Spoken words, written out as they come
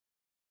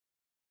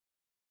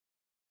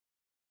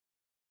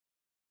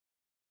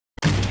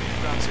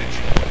advantage.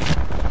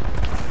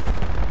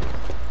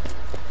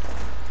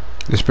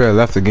 This player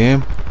left the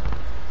game.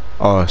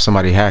 Oh,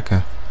 somebody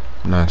hacking.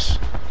 Nice.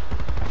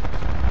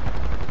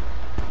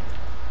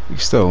 You can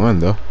still win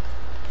though.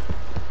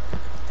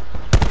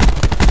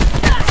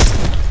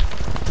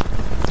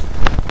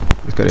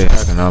 Look at they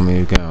hacking on me.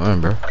 You can't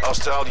win, bro.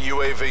 Hostile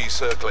UAV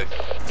circling.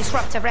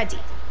 Disruptor ready.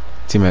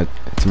 Teammate,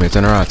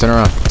 turn around, turn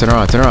around, turn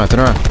around, turn around, turn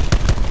around.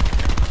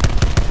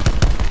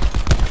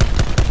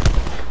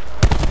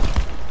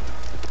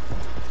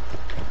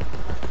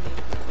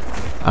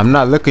 I'm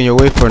not looking your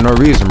way for no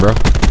reason, bro.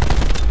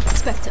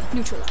 Spectre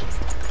neutralized.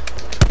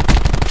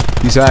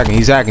 He's hacking,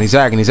 he's hacking, he's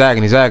hacking, he's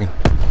hacking, he's hacking.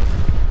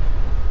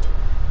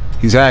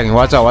 He's hacking.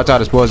 Watch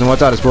out, exposing,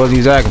 watch out, exposing,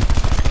 he's hacking.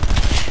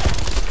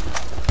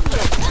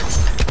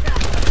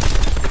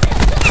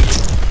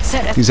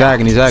 He's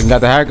hacking, he's hacking. Got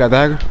the hacker, got the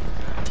hacker.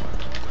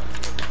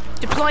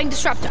 Deploying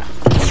disruptor.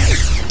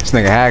 This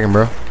nigga hacking,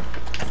 bro.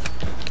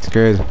 It's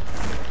crazy.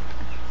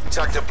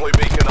 Attack deploy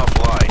beacon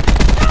offline.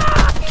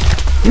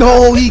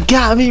 No, he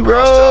got me, bro.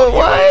 Hostile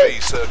What?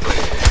 UAV circling.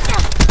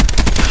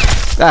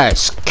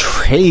 That's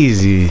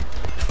crazy.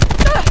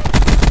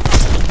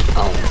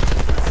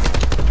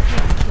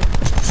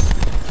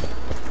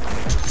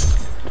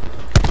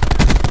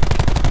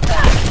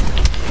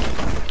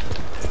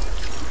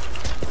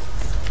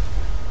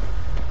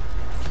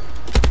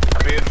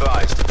 Be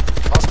advised.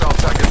 Hostile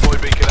attack deploy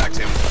beacon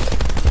active.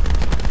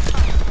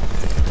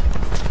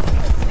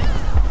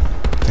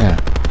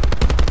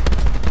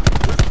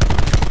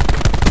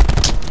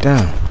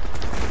 Damn.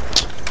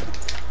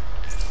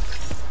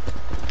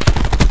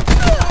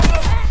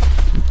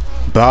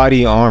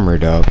 Body armor,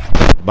 dog.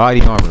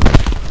 Body armor.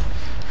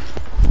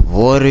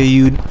 What are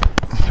you?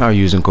 I'm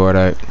using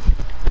cordite.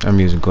 I'm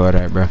using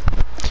cordite, bro.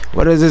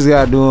 What is this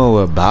guy doing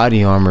with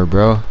body armor,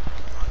 bro?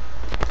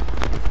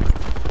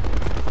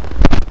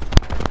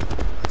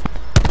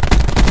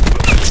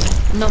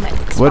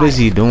 What is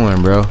he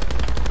doing, bro?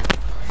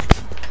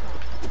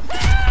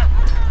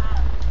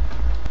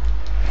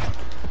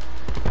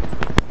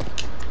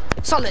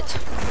 Solid.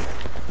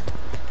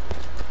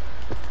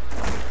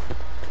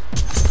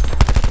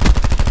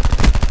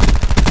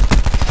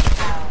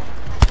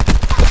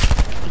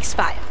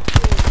 Expire.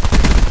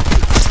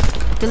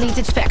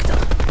 Deleted Spectre.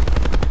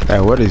 Hey,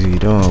 what is he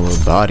doing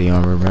with body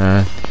armor,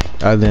 man?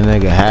 Other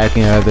nigga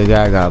hacking, other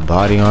guy got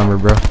body armor,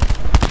 bro.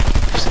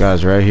 This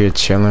guy's right here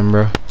chilling,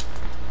 bro.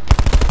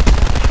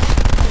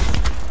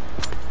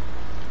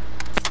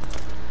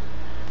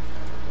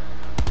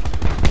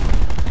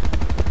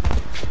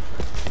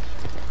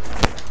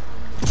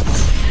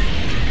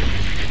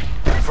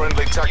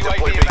 Friendly attack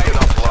deploy beacon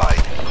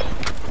offline.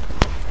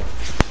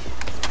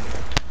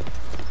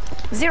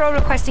 Zero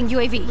requesting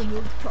UAV.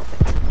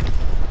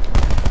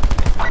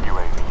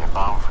 UAV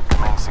above,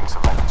 commencing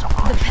surveillance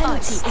operation. The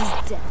penalty is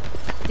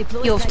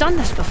death. You've done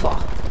this before.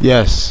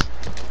 Yes.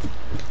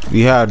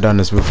 We have done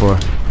this before.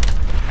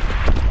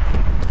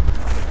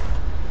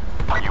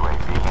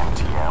 UAV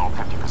MTL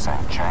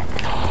 50% check.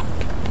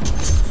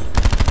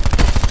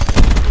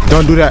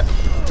 Don't do that.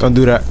 Don't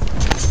do that.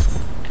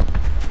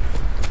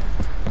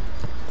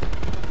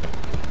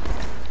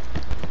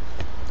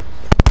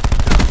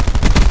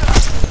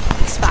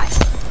 Expired.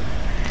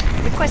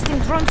 Requesting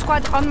drone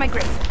squad on my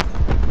grid.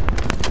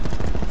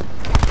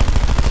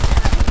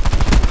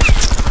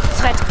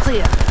 Threat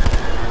clear.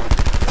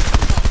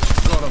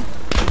 Got him.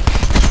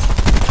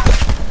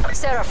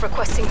 Seraph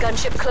requesting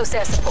gunship close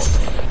air support.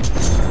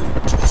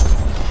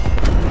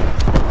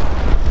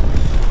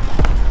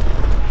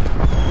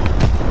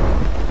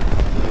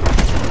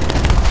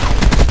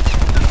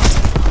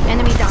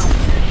 Enemy down.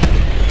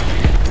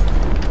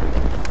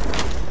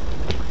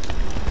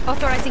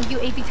 Authorizing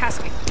UAV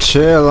tasking.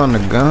 Chill on the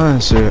gun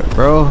shit,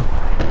 bro.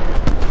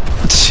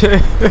 Chill.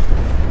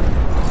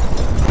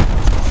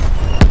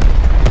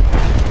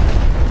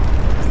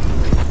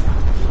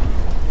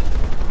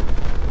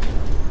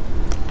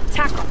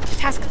 TACOM.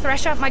 Task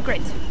Thresher, my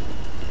grid.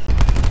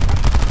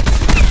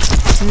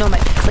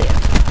 Nomad clear.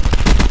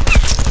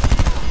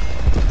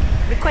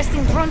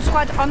 Requesting drone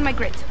squad on my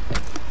grid.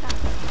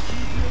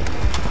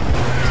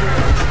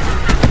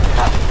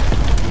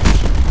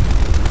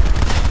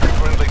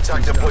 Friendly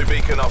attack deploy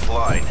beacon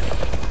offline.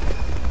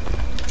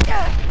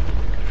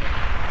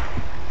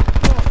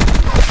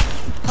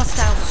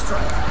 Hostile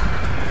destroyed.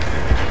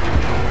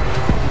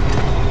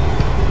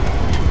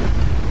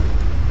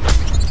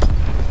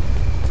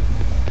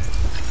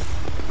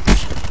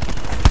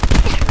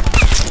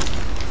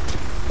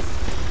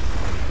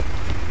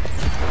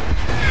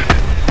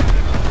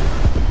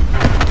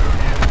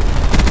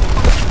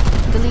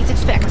 Deleted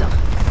Spectre.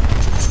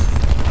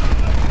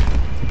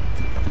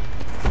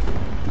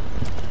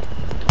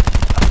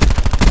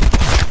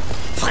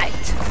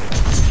 Fight.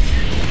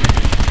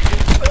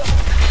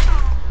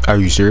 Are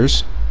you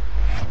serious?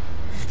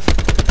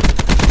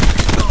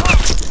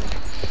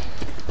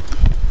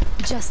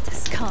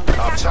 Justice come.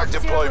 Attack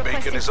deploy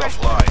beacon is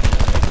offline.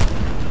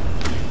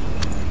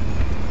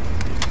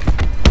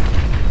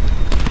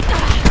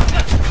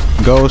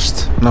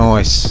 Ghost,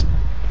 nice.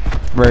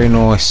 Very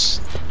nice.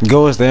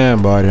 Goes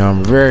down, body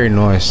armor. Very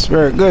nice.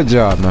 Very good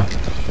job, man.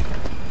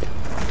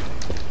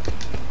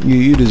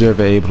 You deserve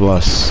an A+. You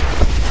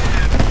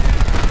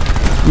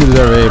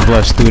deserve an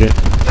A+, student.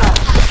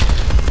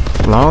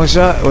 Long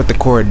shot with the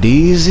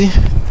Cordeezy.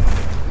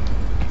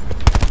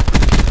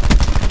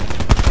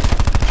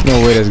 No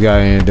way this guy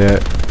ain't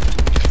dead.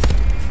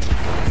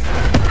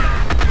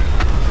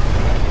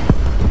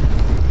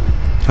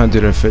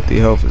 $150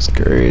 health is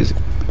crazy.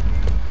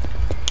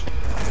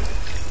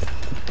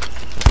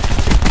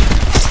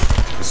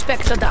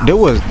 There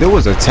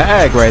was a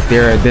tag right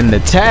there, and then the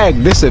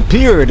tag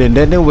disappeared, and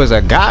then there was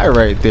a guy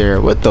right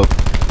there. What the?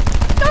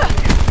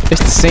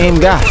 It's the same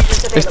guy.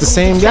 It's the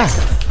same guy.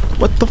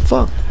 What the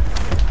fuck?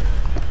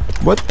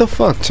 What the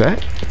fuck,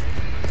 chat?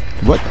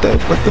 What the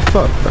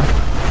fuck, bro?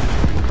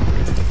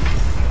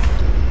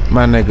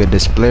 My nigga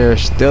displayer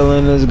still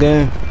in this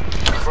game.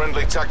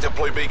 Friendly TAC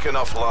deploy beacon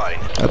offline.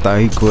 I thought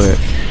he quit.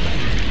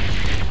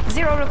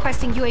 Zero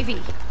requesting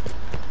UAV.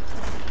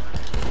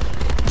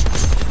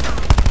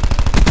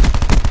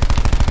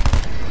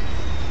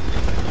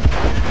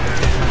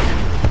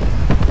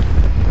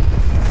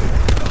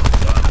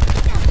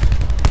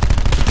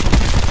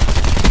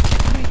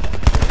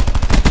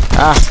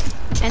 Ah,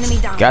 Enemy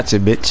down. gotcha,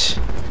 bitch.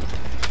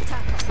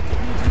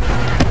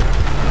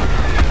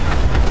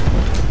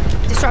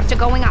 Disruptor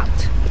going out.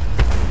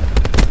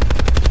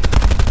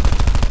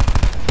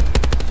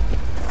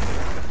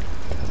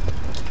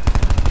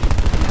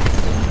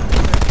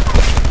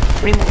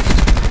 Removed.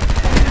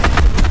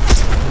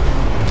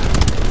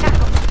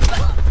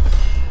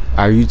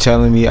 Are you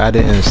telling me I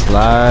didn't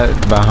slide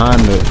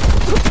behind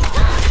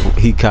the?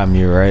 He caught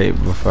me right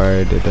before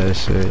I did that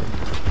shit.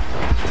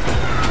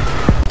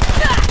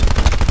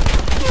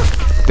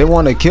 They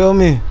want to kill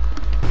me.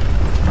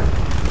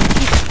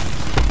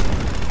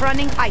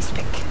 Running ice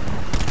pick.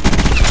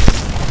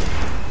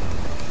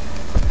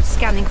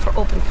 Scanning for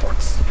open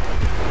ports.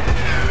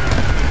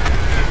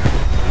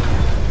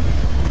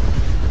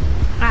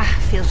 Ah,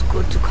 feels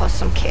good to cause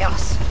some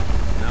chaos.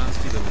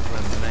 Nasty little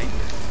cleanser, ain't you?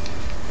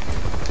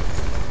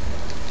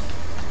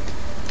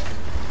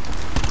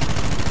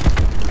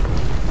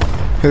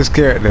 His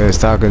character is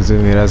talking to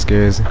me. That's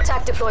crazy.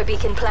 Attack deploy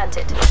beacon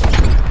planted.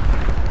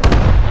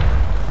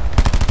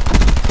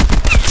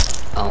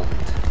 Owned.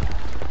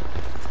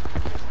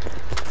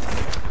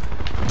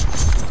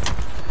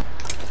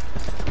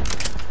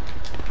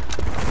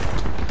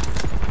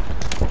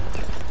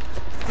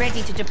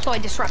 Ready to deploy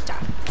disruptor.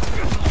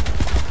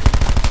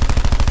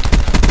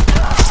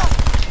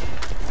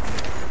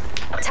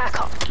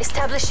 TACOM,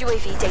 establish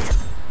UAV data.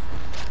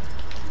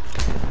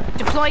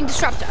 Deploying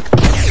disruptor.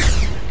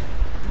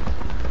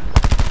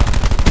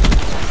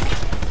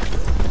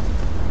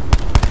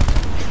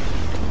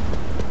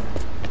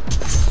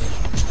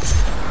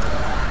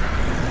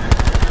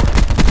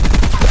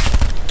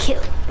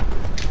 Kill.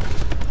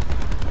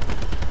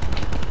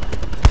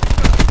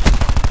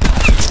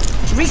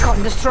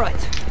 Recon destroyed.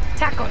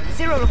 TACOM,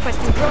 zero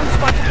requesting drone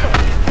squad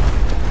deployed.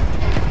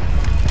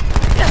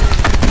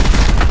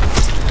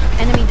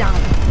 Enemy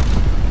down.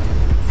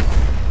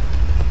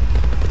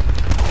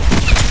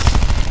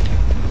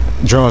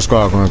 Drone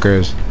squad going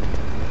crazy.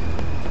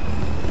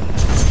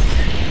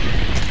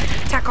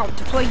 TACOM,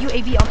 deploy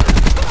UAV on.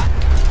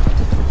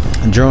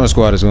 Drone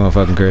squad is going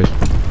fucking crazy.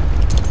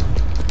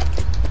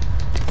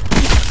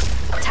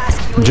 Task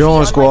UAV Drone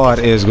online. squad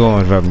is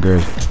going fucking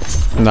crazy.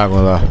 I'm not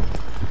gonna lie.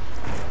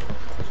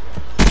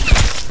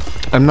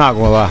 I'm not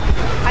gonna lie.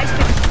 Ice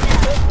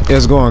pick.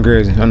 It's going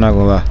crazy. I'm not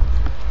gonna lie.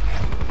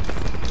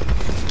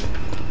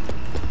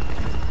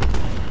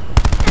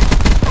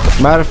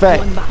 Matter of fact,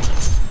 One by.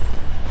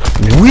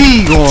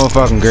 we going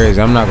fucking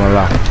crazy. I'm not gonna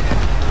lie.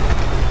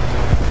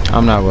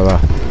 I'm not gonna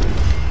lie.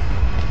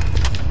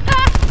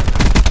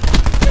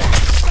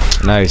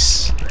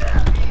 Nice.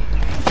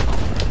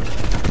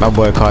 My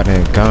boy caught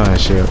in gun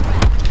shit.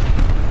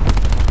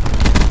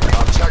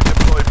 Our TAC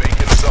deploy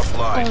beacon is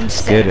offline. Own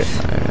Get it,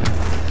 safe. man.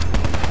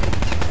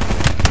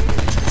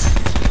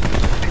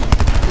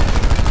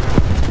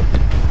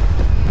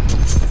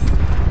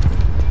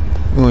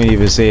 You wouldn't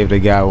even save the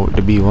guy with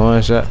the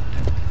B1 shot.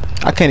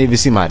 I can't even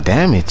see my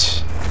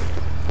damage.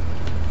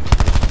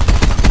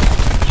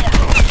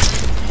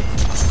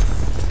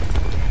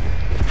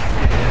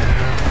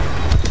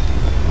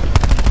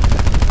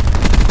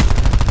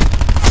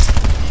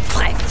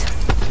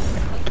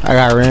 Flanked. I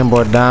got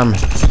rainbow diamond.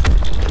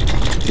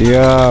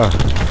 Yeah.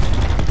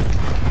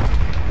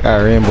 Got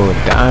rainbow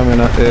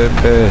diamond up there,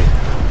 bitch.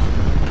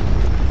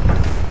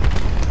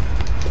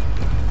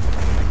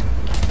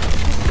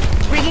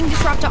 Rigging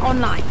disruptor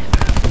online.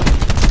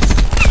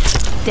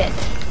 Dead.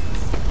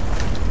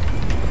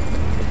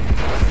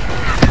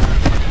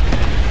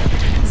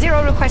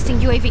 Zero requesting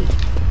UAV.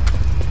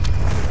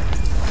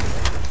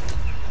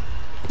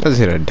 Let's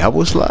hit a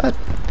double slide.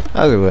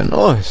 That's a good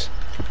noise.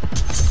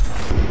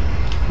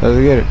 Let's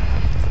get it.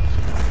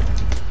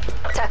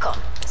 TACOM,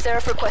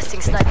 Seraph requesting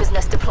sniper's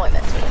nest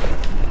deployment.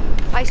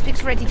 Ice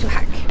picks ready to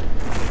hack.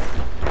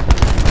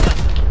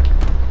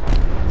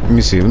 Let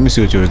me see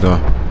what you was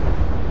doing.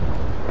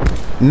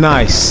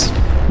 Nice.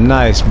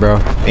 Nice, bro.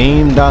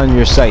 Aim down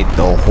your sight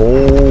the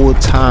whole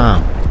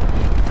time.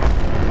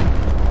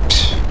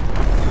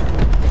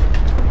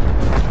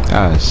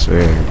 I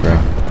swear, bro.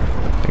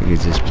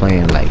 Niggas just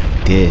playing like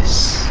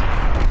this.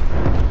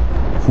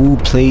 Who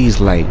plays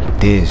like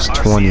this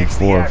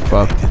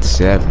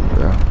 24/7,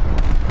 bro?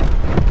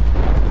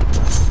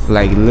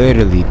 Like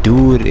literally,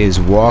 dude is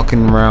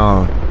walking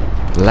around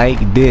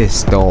like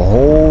this the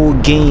whole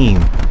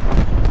game,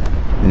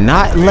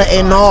 not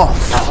letting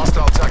off.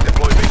 Hostile attack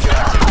deployed beacon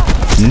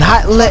active.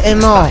 Not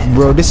letting off,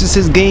 bro. This is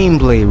his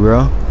gameplay,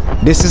 bro.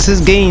 This is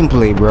his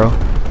gameplay, bro.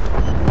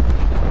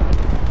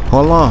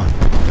 Hold on.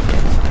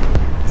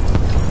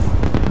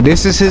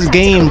 This is his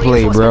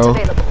gameplay, bro.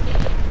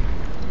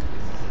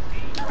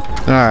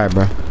 Alright,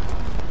 bro.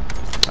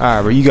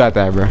 Alright, bro. You got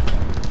that, bro.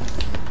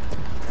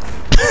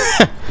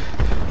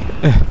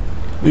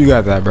 You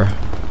got that, bro.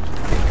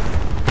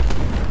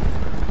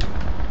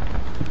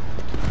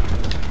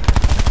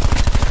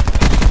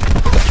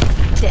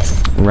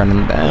 Run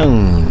him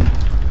down.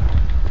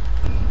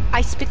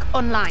 I speak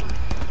online.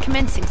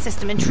 Commencing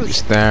system intrusion.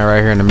 Stand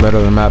right here in the middle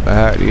of the map.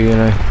 You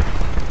know.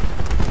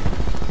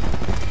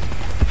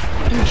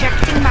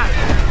 Injecting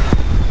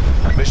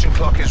malware. Mission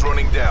clock is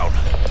running down.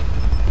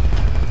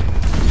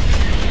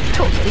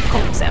 Totally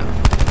calls him.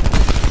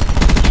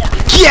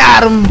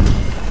 Got him.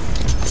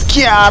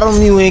 Got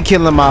him. You ain't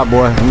killing my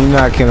boy. You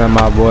not killing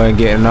my boy and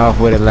getting off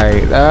with it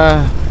like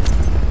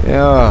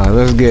yeah.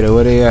 Let's get it.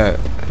 Where they at?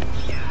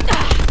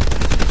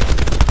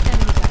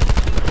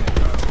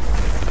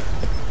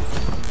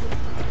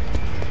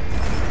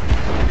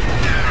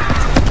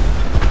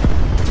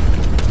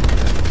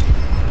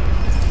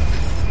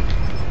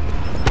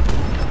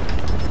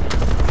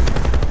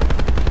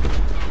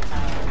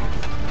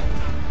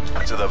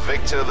 To the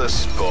victor, the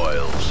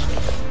spoils.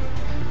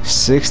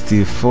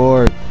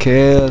 64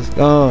 kills.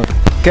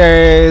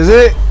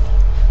 Crazy.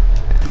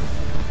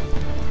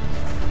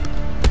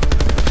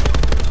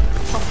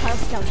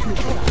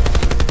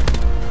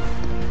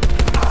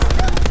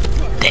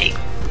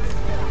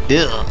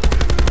 Yeah.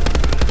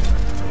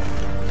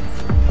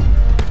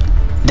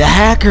 The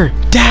hacker,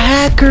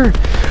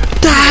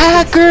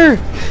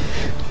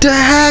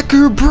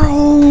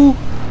 bro.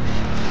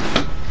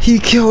 He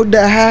killed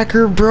the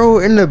hacker, bro,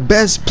 in the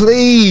best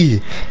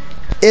play.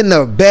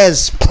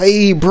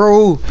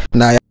 Bro.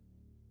 Nah, y'all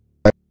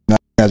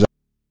drop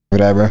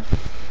that, bro.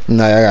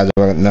 Nah, y'all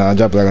gotta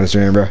drop it like on the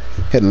stream, bro.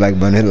 Hit the like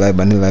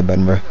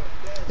button, bro.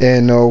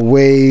 Ain't no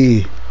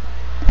way.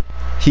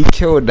 He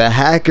killed the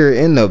hacker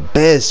in the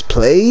best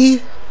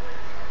play?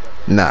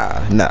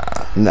 Nah.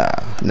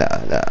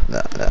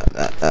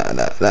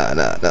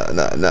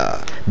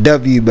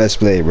 W best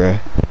play, bro.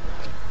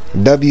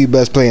 W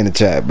best play in the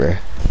chat, bro.